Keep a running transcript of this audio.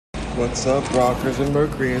What's up, Rockers and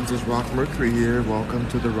Mercuryans? It's Rock Mercury here. Welcome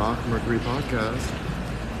to the Rock Mercury podcast.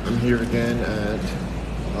 I'm here again at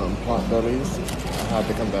Potbelly's. I had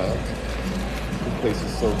to come back. This place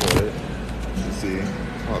is so good. You see,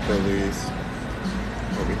 Potbelly's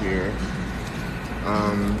over here.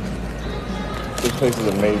 This place is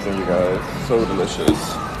amazing, you guys. So delicious.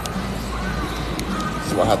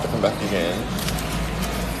 So I had to come back again.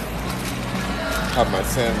 Have my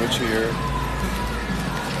sandwich here.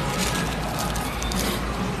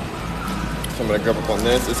 So I'm gonna grab up on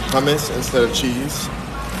this. It's hummus instead of cheese.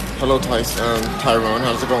 Hello, Tyrone.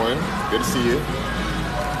 How's it going? Good to see you.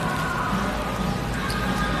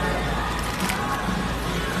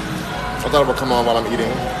 I thought it would come on while I'm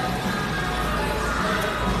eating.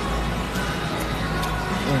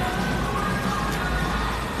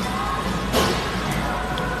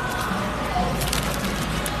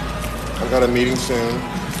 I got a meeting soon.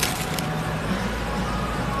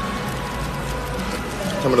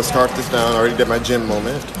 So I'm gonna start this down. I already did my gym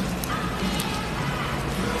moment.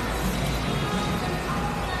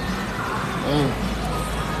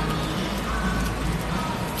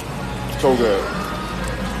 So good.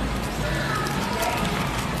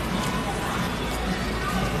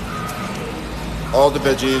 All the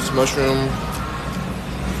veggies, mushroom,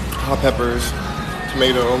 hot peppers,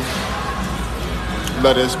 tomato,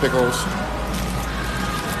 lettuce, pickles,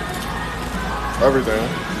 everything.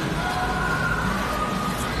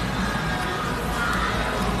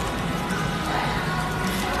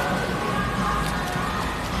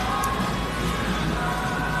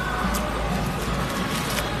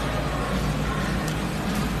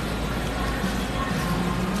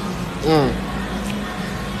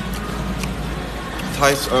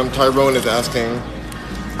 Tyrone is asking,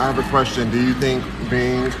 I have a question. Do you think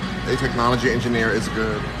being a technology engineer is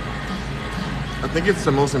good? I think it's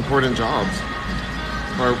the most important jobs.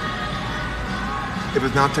 Or if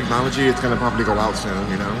it's not technology, it's going to probably go out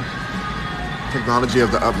soon, you know? Technology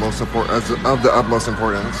of the utmost importance,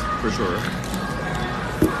 for sure.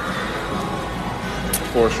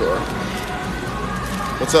 For sure.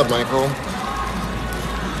 What's up, Michael?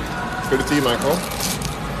 Good to see you, Michael.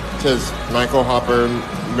 It says Michael Hopper,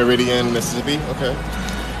 Meridian, Mississippi. Okay.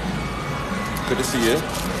 Good to see you.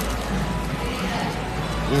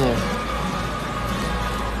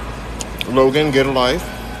 Logan, get a life.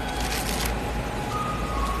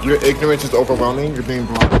 Your ignorance is overwhelming. You're being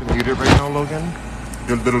blocked and muted right now, Logan.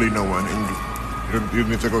 You're literally no one, and you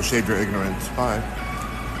need to go shave your ignorance. Bye.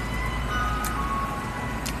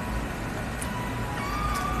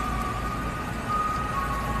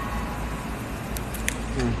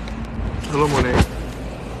 Hello, Monet.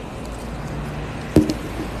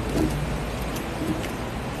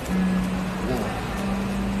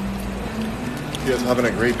 You guys having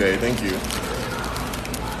a great day. Thank you.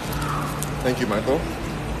 Thank you, Michael.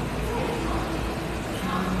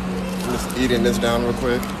 I'm just eating this down real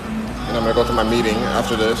quick, and I'm gonna go to my meeting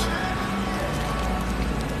after this.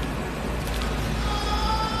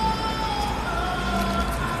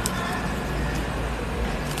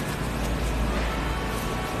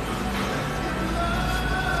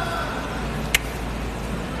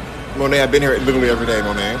 Monet, I've been here literally every day,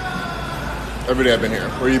 Monet. Every day I've been here.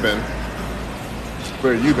 Where you been?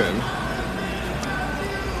 Where you been?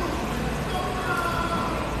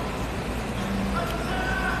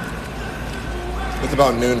 It's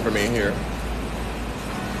about noon for me here.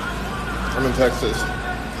 I'm in Texas.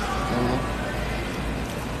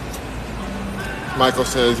 Michael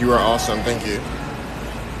says, you are awesome. Thank you.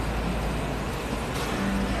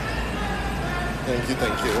 Thank you,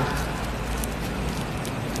 thank you.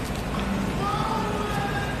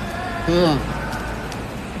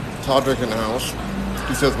 Todrick in the house.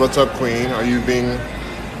 He says, what's up, Queen? Are you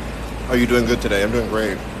doing good today? I'm doing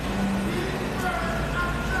great.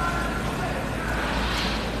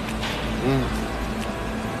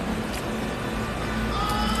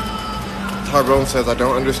 Tyrone says, I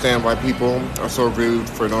don't understand why people are so rude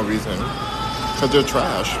for no reason. Because they're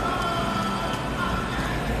trash.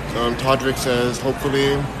 Todrick says,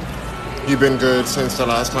 hopefully you've been good since the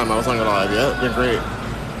last time I was on your live. Yeah, been great.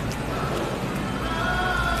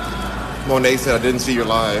 Monet said, I didn't see your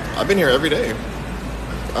live. I've been here every day.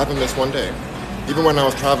 I haven't missed one day. Even when I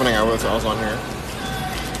was traveling, I was on here.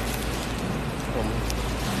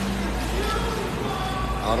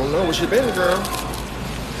 I don't know. Where she been, girl?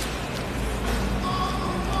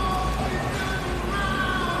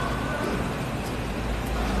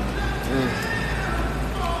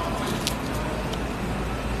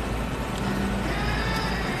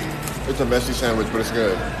 It's a messy sandwich, but it's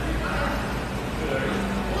good.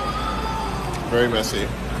 Very messy.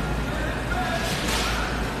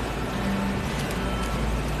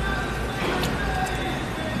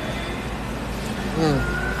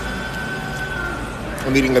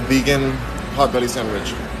 I'm eating a vegan hot belly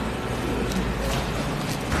sandwich.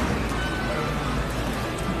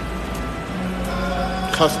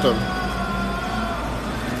 Custom.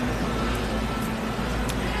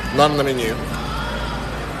 Not on the menu.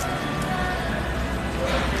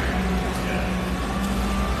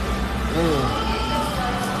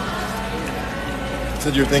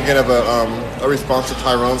 Said you're thinking of a response to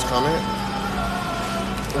Tyrone's comment?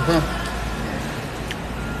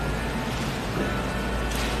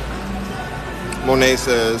 Monet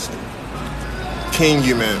says, King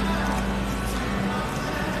you meant.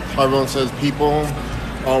 Tyrone says, people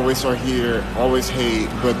always are here, always hate,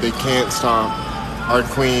 but they can't stop our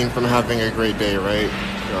queen from having a great day, right?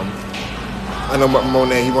 I know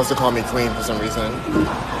Monet, he wants to call me queen for some reason.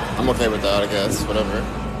 I'm okay with that, I guess, whatever.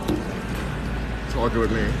 It's all good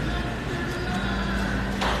with me.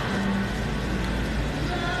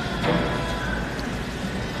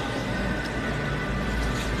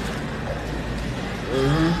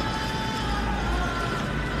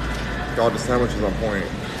 God, the sandwich is on point,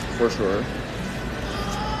 for sure.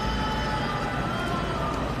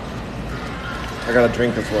 I got a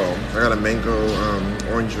drink as well. I got a mango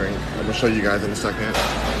orange drink. I'm gonna show you guys in a second.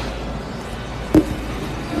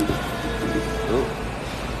 Ooh.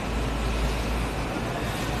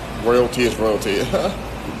 Royalty is royalty.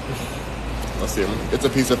 Let's see. It's a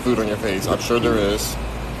piece of food on your face. I'm sure there is.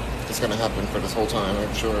 It's gonna happen for this whole time,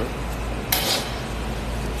 I'm sure.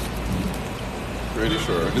 Pretty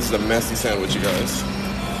sure. This is a messy sandwich, you guys.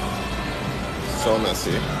 So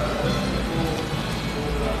messy.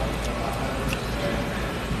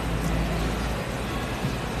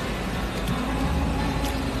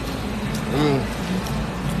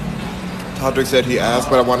 Todrick said he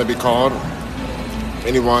asked what I want to be called,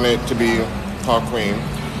 and he wanted to be called Queen.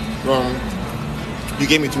 He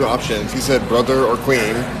gave me two options. He said brother or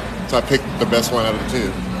queen, so I picked the best one out of the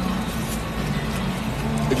two.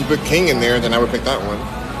 If you put king in there, then I would pick that one.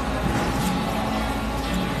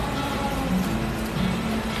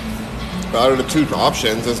 But out of the two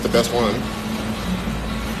options, it's the best one.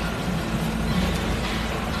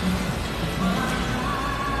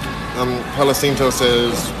 Palacinto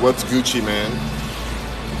says, what's Gucci, man?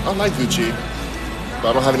 I like Gucci, but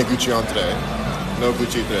I don't have any Gucci on today. No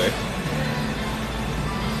Gucci today.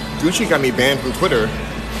 Gucci got me banned from Twitter.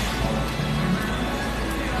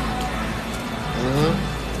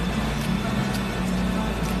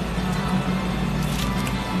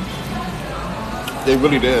 They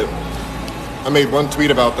really did. I made one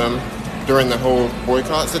tweet about them during the whole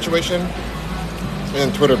boycott situation,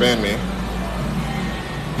 and Twitter banned me.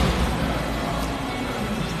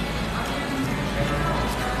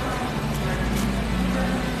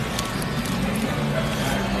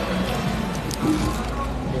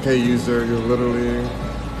 Okay, user, you're literally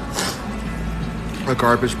a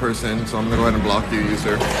garbage person, so I'm gonna go ahead and block you,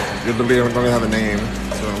 user. You literally don't even have a name,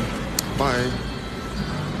 so bye.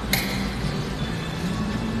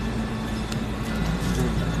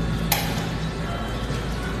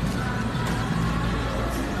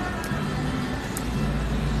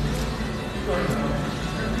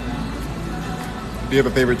 Do you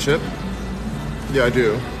have a favorite chip? Yeah, I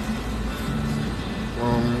do.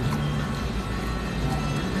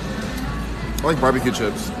 I like barbecue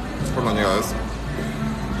chips. Put them on you guys.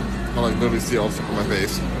 I like literally see all stuff on my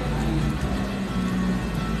face.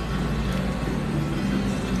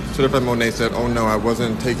 Certified Monet said, oh no, I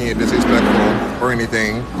wasn't taking it disrespectful or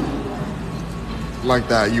anything like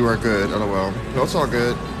that. You are good, LOL. No, it's all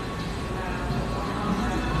good.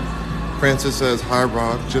 Francis says, hi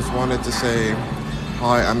Rock, just wanted to say,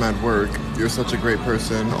 hi, I'm at work. You're such a great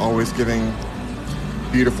person, always giving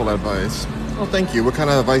beautiful advice. Oh, thank you. What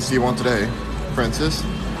kind of advice do you want today, Francis?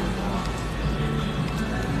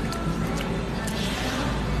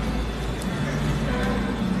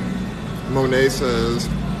 Monet says,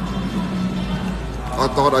 I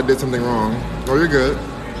thought I did something wrong. Oh, you're good.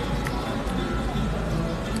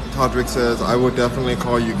 Todrick says, I will definitely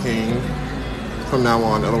call you King from now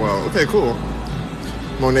on, LOL. Okay, cool.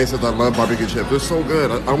 Monet says, I love barbecue chips. They're so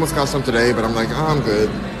good. I almost got some today, but I'm like, oh, I'm good.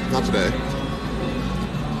 Not today.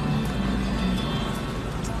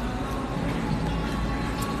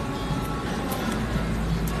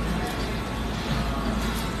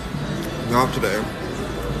 Not today.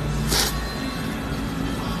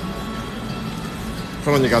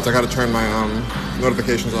 Hold on, you guys. I gotta turn my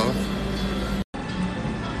notifications off.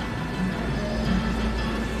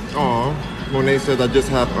 Aw, Monet says I just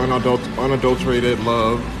have unadulterated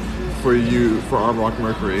love for you for our Rock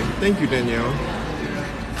Mercury. Thank you, Danielle.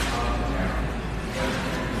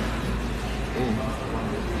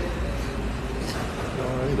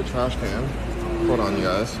 I need a trash can. Hold on, you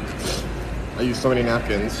guys. I use so many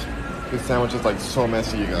napkins. This sandwich is like so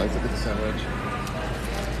messy, you guys. Look at the sandwich.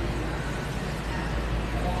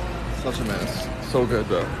 Such a mess. So good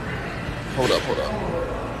though. Hold up.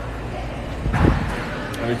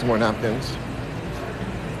 I need some more napkins.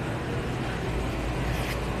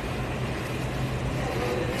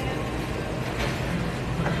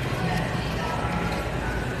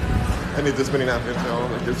 I need this many napkins, y'all.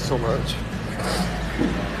 Like, it's so much.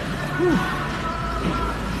 Whew.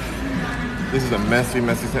 This is a messy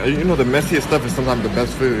sandwich. You know, the messiest stuff is sometimes the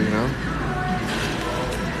best food, you know?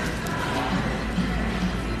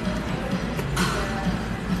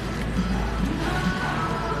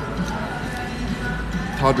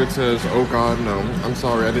 Todrick says, oh God, no. I'm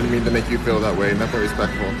sorry, I didn't mean to make you feel that way. Nothing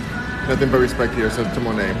respectful. Nothing but respect here, says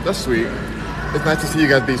Timone. That's sweet. It's nice to see you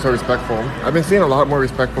guys be so respectful. I've been seeing a lot more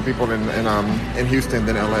respectful people in Houston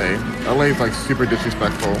than LA. LA is like super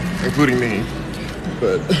disrespectful, including me.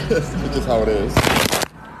 But it's just how it is.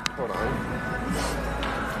 Hold on.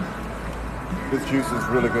 This juice is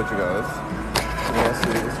really good, you guys. You want to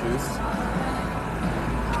see this juice?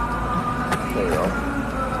 There we go.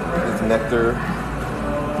 It's nectar.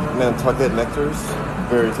 Nantucket nectars.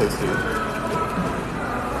 Very tasty.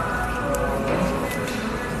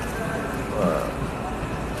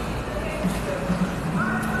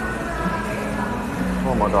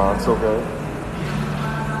 Oh my God, so good.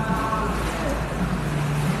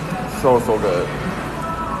 So good.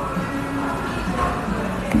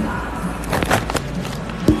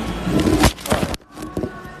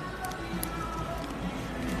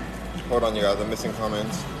 Hold on, you guys, I'm missing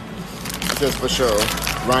comments. Just for sure.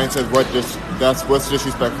 Ryan says, what's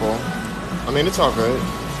disrespectful? I mean, it's all good.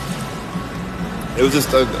 It was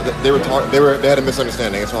just, they had a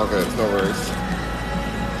misunderstanding. It's all good. No worries.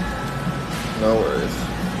 No worries.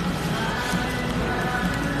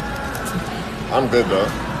 I'm good though.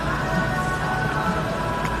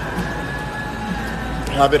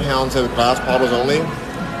 Habit Hound says glass bottles only.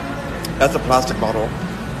 That's a plastic bottle.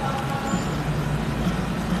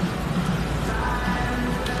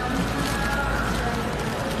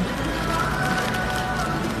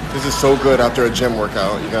 This is so good after a gym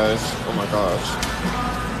workout, you guys. Oh my gosh.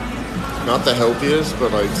 Not the healthiest,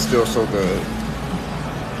 but like still so good.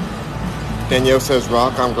 Danielle says,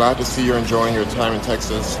 Rock, I'm glad to see you're enjoying your time in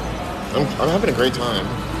Texas. I'm having a great time.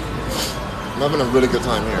 I'm having a really good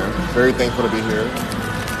time here. Very thankful to be here.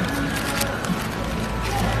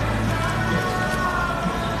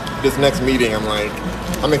 This next meeting,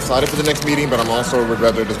 I'm excited for the next meeting, but I'm also would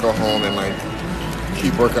rather just go home and like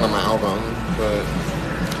keep working on my album. But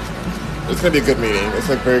it's gonna be a good meeting. It's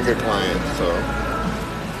a very good client, so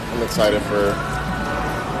I'm excited for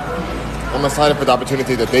the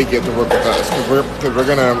opportunity that they get to work with us because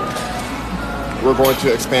we're going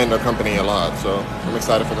to expand our company a lot. So I'm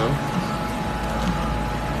excited for them.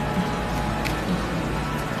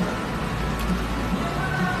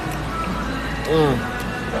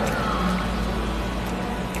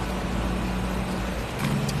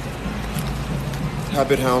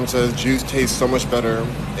 Habit Hound says juice tastes so much better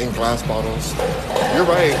in glass bottles. You're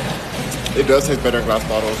right. It does taste better in glass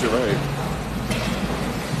bottles. You're right.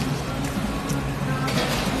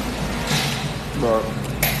 But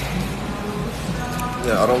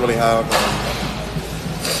yeah, I don't really have.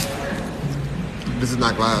 This is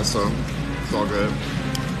not glass, so it's all good.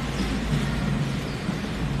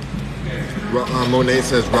 Monet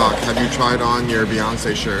says, Rock, have you tried on your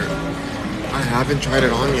Beyonce shirt? I haven't tried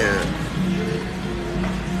it on yet.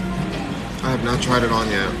 I have not tried it on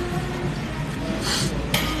yet.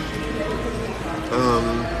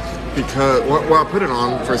 Because, well, I put it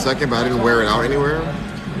on for a second, but I didn't wear it out anywhere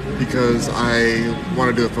because I want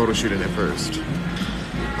to do a photo shoot in it first.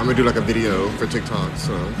 I'm going to do like a video for TikTok,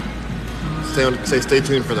 so stay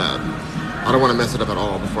tuned for that. I don't want to mess it up at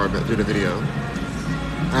all before I do the video.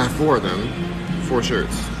 I have 4 of them, 4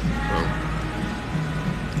 shirts. So.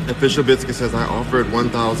 Official Biscuit says, I offered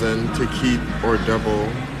 $1,000 to keep or double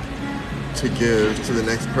to give to the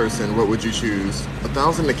next person. What would you choose?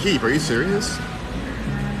 $1,000 to keep? Are you serious?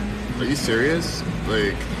 Are you serious?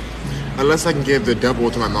 Like, unless I can give the double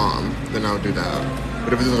to my mom, then I'll do that.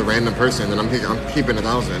 But if it's just a random person, then I'm keeping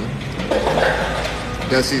 $1,000.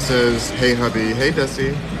 Desi says, hey hubby. Hey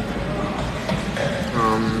Desi.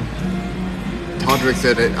 Todrick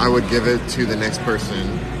said I would give it to the next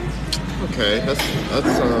person. Okay, that's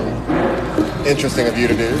interesting of you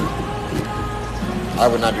to do. I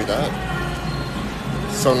would not do that.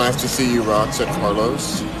 So nice to see you, Rock, said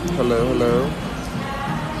Carlos. Hello.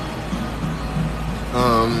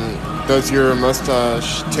 Does your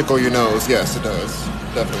mustache tickle your nose? Yes, it does.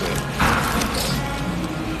 Definitely.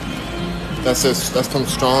 That's from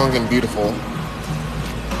Strong and Beautiful.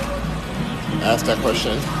 Ask that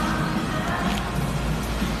question.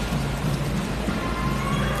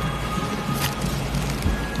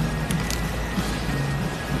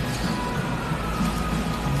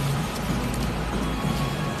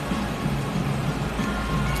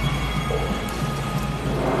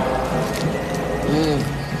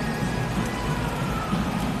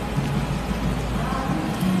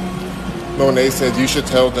 Monet said you should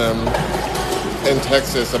tell them in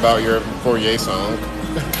Texas about your Fourier song.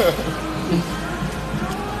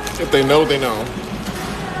 If they know, they know.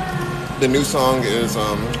 The new song is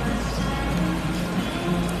the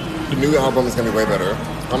new album is gonna be way better.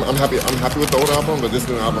 I'm happy with the old album, but this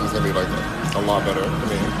new album is gonna be like a lot better to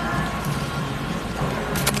me.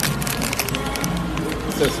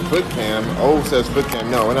 It says foot cam. Oh, says foot cam.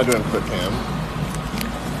 No, we're not doing foot cam.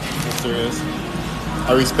 Are you serious?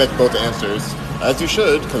 I respect both answers. As you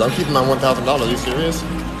should, because I'm keeping my $1,000. Are you serious?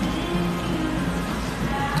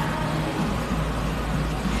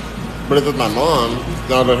 But if it's my mom,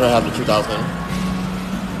 then I'll let her have the 2,000.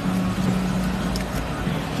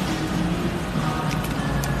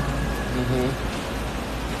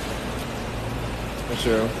 That's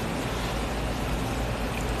true.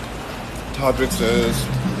 Todrick says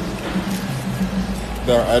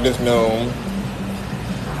that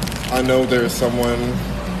I know there's someone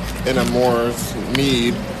in a more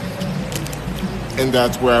need, and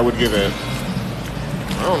that's where I would give it.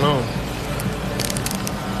 I don't know.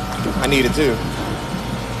 I need it too.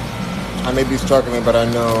 I may be struggling, but I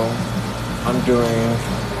know I'm doing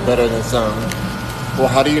better than some. Well,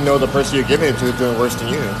 how do you know the person you're giving it to is doing worse than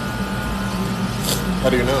you? How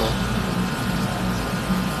do you know?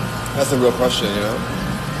 That's a real question, you know?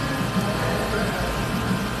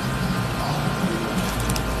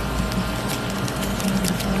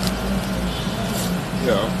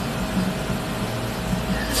 Yeah.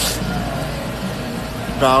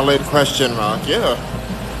 Valid question, Rock. Yeah.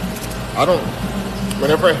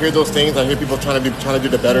 Whenever I hear those things, I hear people trying to do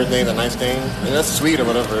the better thing, the nice thing, and that's sweet or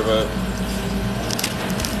whatever, but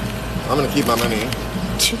I'm gonna keep my money.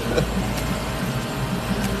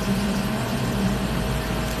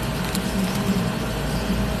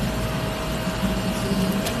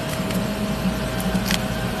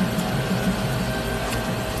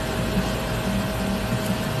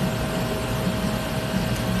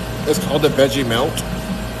 It's called the Veggie Melt.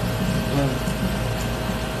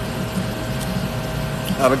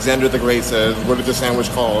 Alexander the Great says, what is the sandwich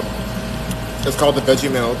called? It's called the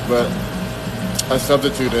Veggie Melt, but I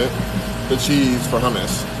substituted the cheese for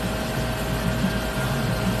hummus.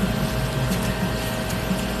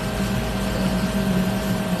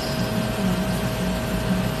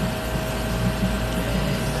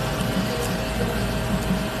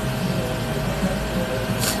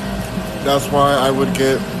 That's why I would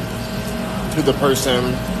get to the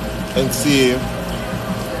person and see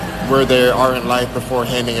where they are in life before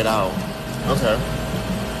handing it out. Okay.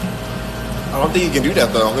 I don't think you can do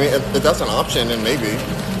that though. I mean, if that's an option, then maybe.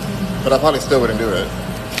 But I probably still wouldn't do it.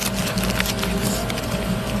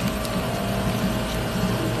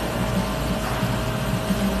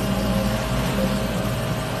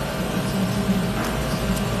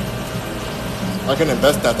 I can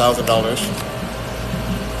invest that $1,000.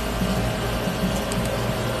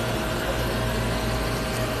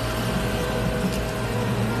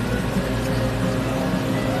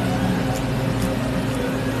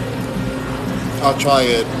 I'll try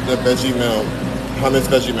it, the veggie melt, hummus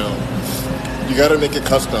veggie melt. You gotta make it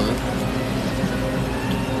custom.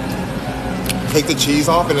 Take the cheese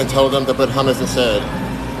off and then tell them to put hummus instead.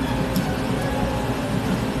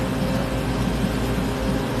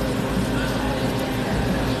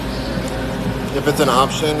 If it's an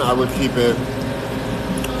option, I would keep it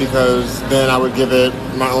because then I would give it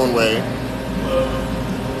my own way.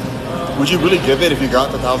 Would you really give it if you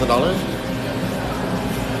got the $1,000?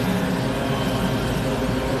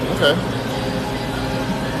 Okay.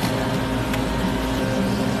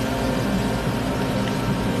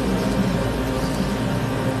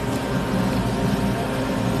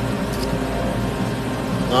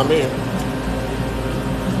 Not me.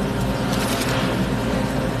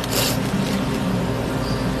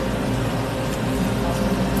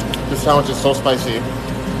 This sandwich is so spicy. It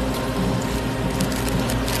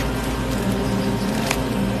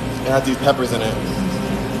has these peppers in it.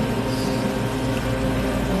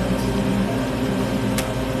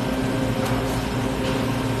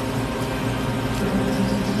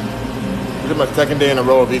 This is my second day in a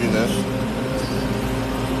row of eating this.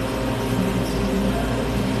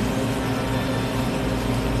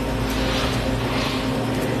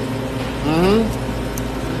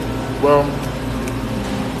 Well,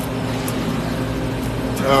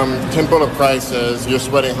 Temple of Christ says you're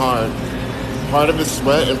sweating hard. Part of it's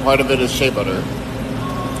sweat and part of it is shea butter.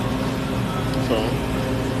 So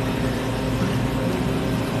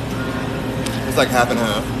it's like half and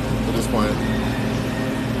half at this point.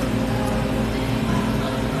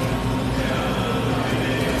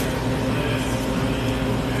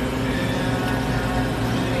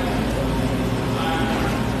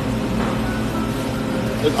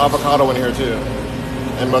 There's avocado in here too,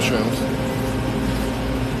 and mushrooms.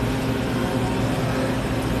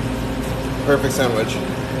 Perfect sandwich.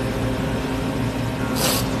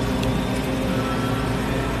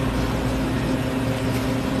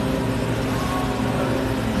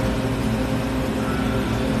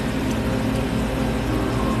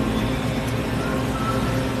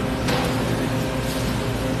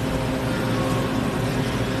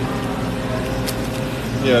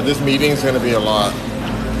 Yeah, this meeting's gonna be a lot.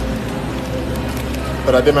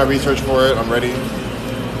 But I did my research for it. I'm ready.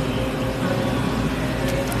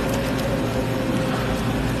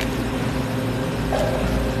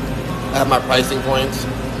 I have my pricing points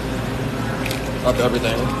of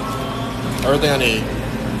everything. Everything I need.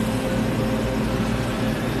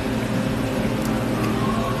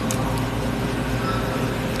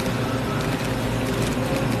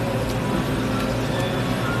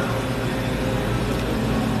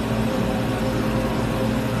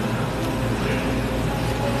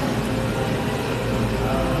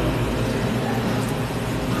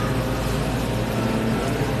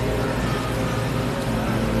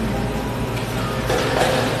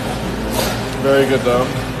 Very good though.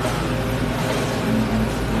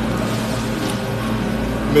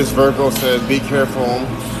 Miss Virgo said, be careful.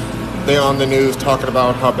 They on the news talking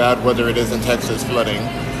about how bad weather it is in Texas, flooding.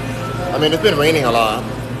 I mean, it's been raining a lot,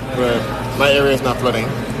 but my area is not flooding.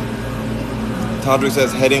 Todrick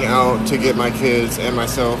says, heading out to get my kids and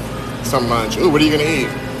myself some lunch. Ooh, what are you gonna eat?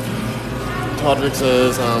 Todrick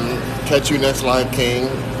says, catch you next live, King,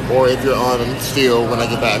 or if you're on still when I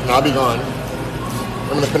get back. No, I'll be gone.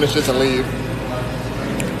 I'm gonna finish this and leave.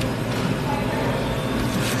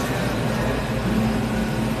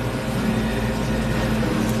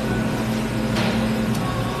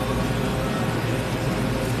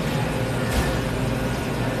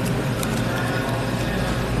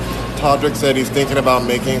 Todrick said he's thinking about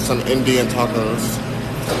making some Indian tacos.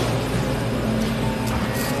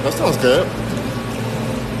 That sounds good.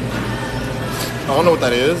 I don't know what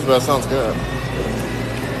that is, but it sounds good.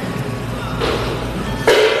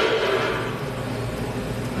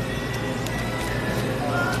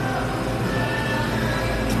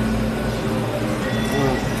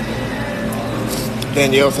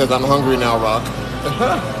 Danielle says, I'm hungry now, Rock.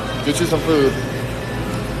 Get you some food.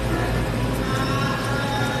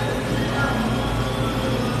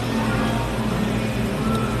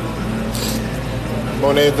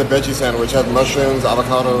 Monet's the veggie sandwich has mushrooms,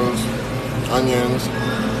 avocados, onions,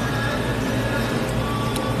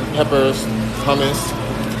 peppers, hummus,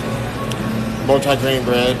 multi-grain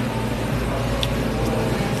bread.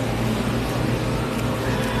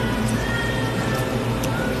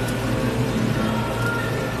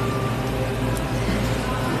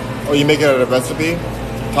 Oh, you make it out of a recipe?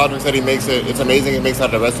 Todrick said he makes it. It's amazing he makes it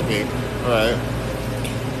out of a recipe. All right.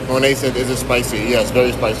 Monet said, is it spicy? Yes,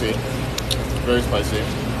 very spicy. Very spicy.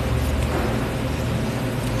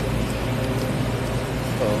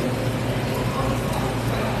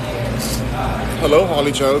 Hello,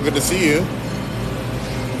 Holly Joe. Good to see you.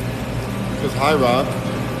 Says, hi, Rob.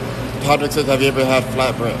 Todrick says, have you ever had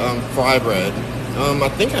flatbread, fry bread? I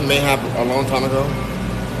think I may have a long time ago.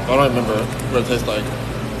 I don't remember what it tastes like.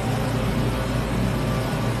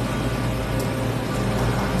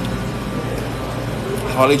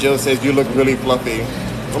 Holly Joe says, you look really fluffy.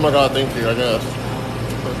 Oh my God, thank you, I guess.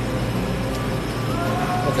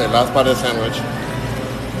 Okay, last bite of the sandwich.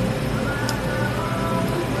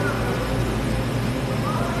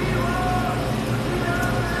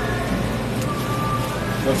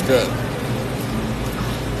 That's good.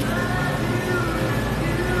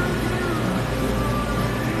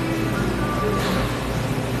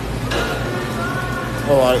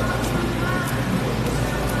 All right.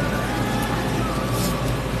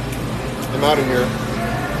 I'm out of here.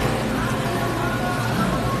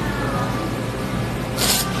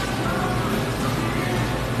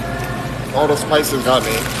 All the spices got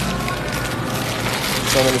me.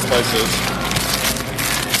 So many spices.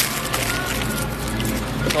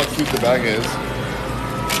 Look how cute the bag is.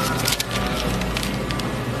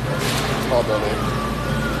 Oh, belly.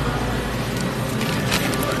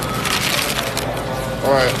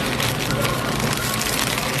 Alright.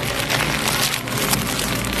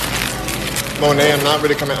 Monet, I'm not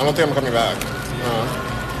really coming. I don't think I'm coming back.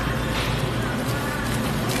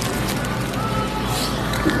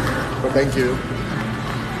 But thank you.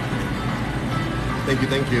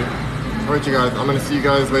 Thank you. All right, you guys. I'm gonna see you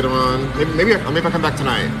guys later on. Maybe I come back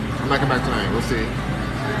tonight. I might come back tonight. We'll see.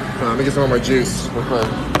 Let me get some more juice real quick.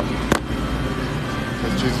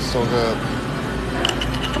 This juice is so good.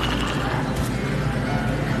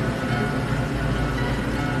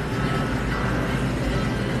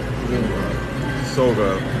 So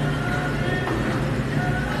good.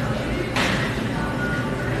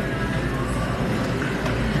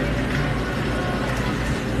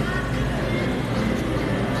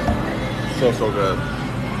 So good.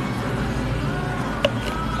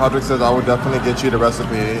 Patrick says, I will definitely get you the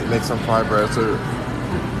recipe. Make some fried bread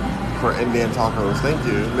for Indian tacos. Thank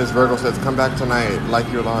you. Miss Virgo says, come back tonight.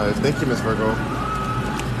 Like your live. Thank you, Miss Virgo.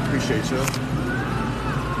 Appreciate you.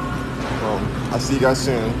 Well, I'll see you guys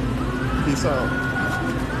soon. Peace out.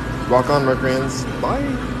 Rock on, Mercuryans. Bye.